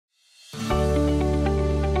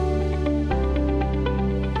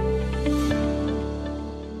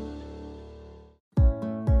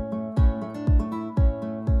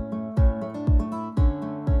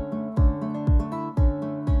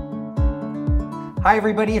Hi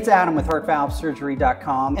everybody, it's Adam with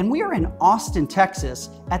HeartValveSurgery.com, and we are in Austin,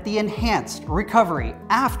 Texas at the Enhanced Recovery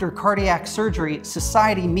After Cardiac Surgery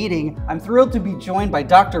Society meeting. I'm thrilled to be joined by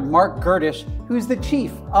Dr. Marc Gerdisch, who's the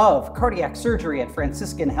Chief of Cardiac Surgery at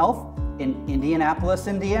Franciscan Health in Indianapolis,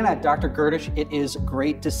 Indiana. Dr. Gerdisch, it is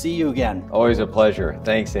great to see you again. Always a pleasure.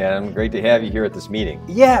 Thanks, Adam. Great to have you here at this meeting.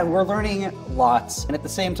 Yeah, we're learning lots. And at the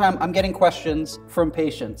same time, I'm getting questions from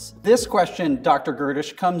patients. This question, Dr.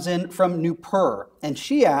 Gerdisch, comes in from Nupur, and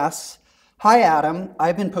she asks, "Hi, Adam.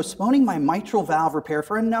 I've been postponing my mitral valve repair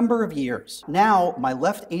for a number of years. Now, my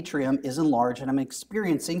left atrium is enlarged and I'm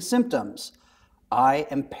experiencing symptoms. I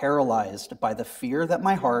am paralyzed by the fear that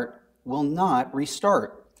my heart will not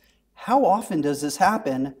restart. How often does this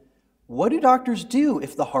happen? What do doctors do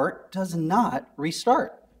if the heart does not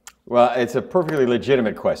restart?" Well, it's a perfectly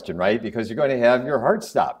legitimate question, right? Because you're going to have your heart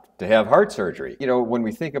stopped to have heart surgery. You know, when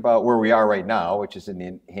we think about where we are right now, which is in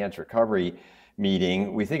the Enhanced Recovery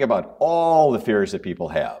meeting, we think about all the fears that people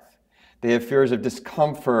have. They have fears of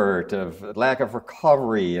discomfort, of lack of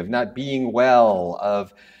recovery, of not being well,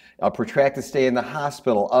 of a protracted stay in the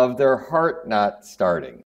hospital, of their heart not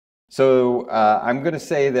starting. So I'm going to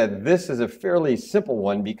say that this is a fairly simple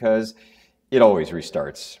one because it always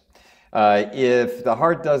restarts. If the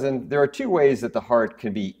heart doesn't, there are two ways that the heart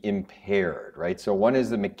can be impaired, right? So one is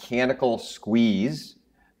the mechanical squeeze,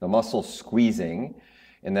 the muscle squeezing,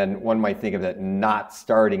 and then one might think of that not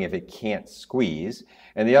starting if it can't squeeze.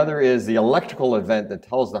 And the other is the electrical event that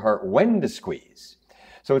tells the heart when to squeeze.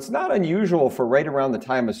 So it's not unusual for right around the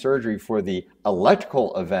time of surgery for the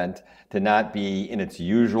electrical event to not be in its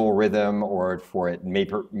usual rhythm, or for it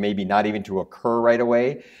maybe not even to occur right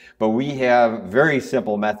away. But we have very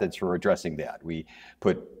simple methods for addressing that. We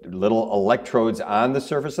put little electrodes on the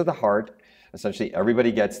surface of the heart. Essentially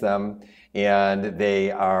everybody gets them, and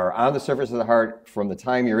they are on the surface of the heart from the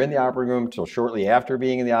time you're in the operating room till shortly after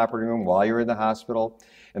being in the operating room while you're in the hospital.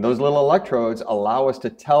 And those little electrodes allow us to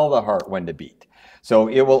tell the heart when to beat. So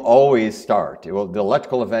it will always start. The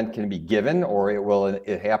electrical event can be given, or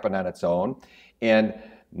it happen on its own. And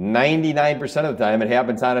 99% of the time it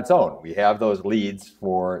happens on its own. We have those leads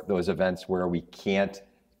for those events where we can't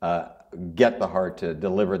get the heart to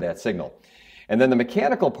deliver that signal. And then the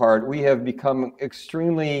mechanical part, we have become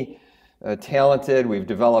extremely talented. We've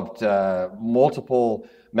developed multiple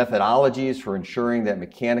methodologies for ensuring that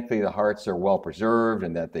mechanically the hearts are well preserved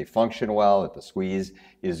and that they function well, that the squeeze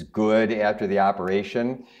is good after the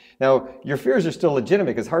operation. Now, your fears are still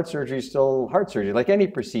legitimate because heart surgery is still heart surgery, like any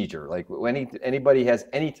procedure. Like when anybody has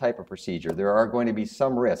any type of procedure, there are going to be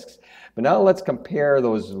some risks. But now let's compare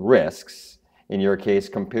those risks, in your case,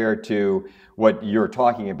 compared to what you're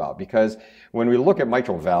talking about. Because when we look at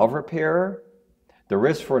mitral valve repair, the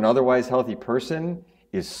risk for an otherwise healthy person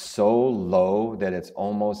is so low that it's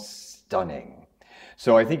almost stunning.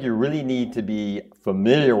 So I think you really need to be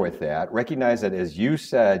familiar with that. Recognize that, as you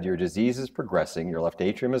said, your disease is progressing, your left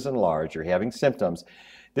atrium is enlarged, you're having symptoms.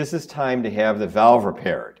 This is time to have the valve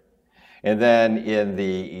repaired. And then in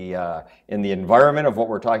the environment of what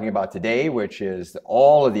we're talking about today, which is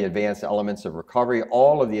all of the advanced elements of recovery,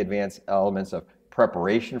 all of the advanced elements of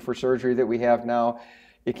preparation for surgery that we have now,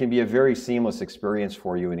 it can be a very seamless experience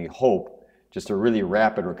for you, and we hope just a really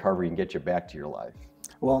rapid recovery and get you back to your life.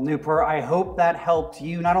 Well, Nupur, I hope that helped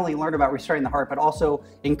you not only learn about restarting the heart, but also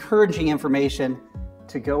encouraging information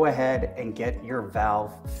to go ahead and get your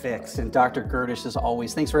valve fixed. And Dr. Gerdisch, as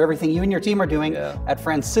always, thanks for everything you and your team are doing at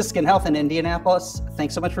Franciscan Health in Indianapolis.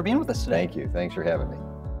 Thanks so much for being with us today. Thank you. Thanks for having me.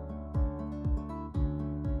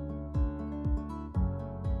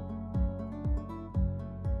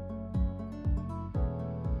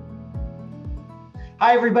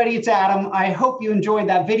 Hi everybody, it's Adam. I hope you enjoyed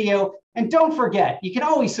that video. And don't forget, you can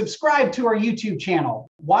always subscribe to our YouTube channel.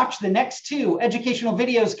 Watch the next 2 educational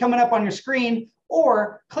videos coming up on your screen,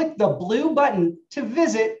 or click the blue button to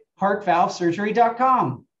visit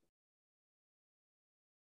HeartValveSurgery.com.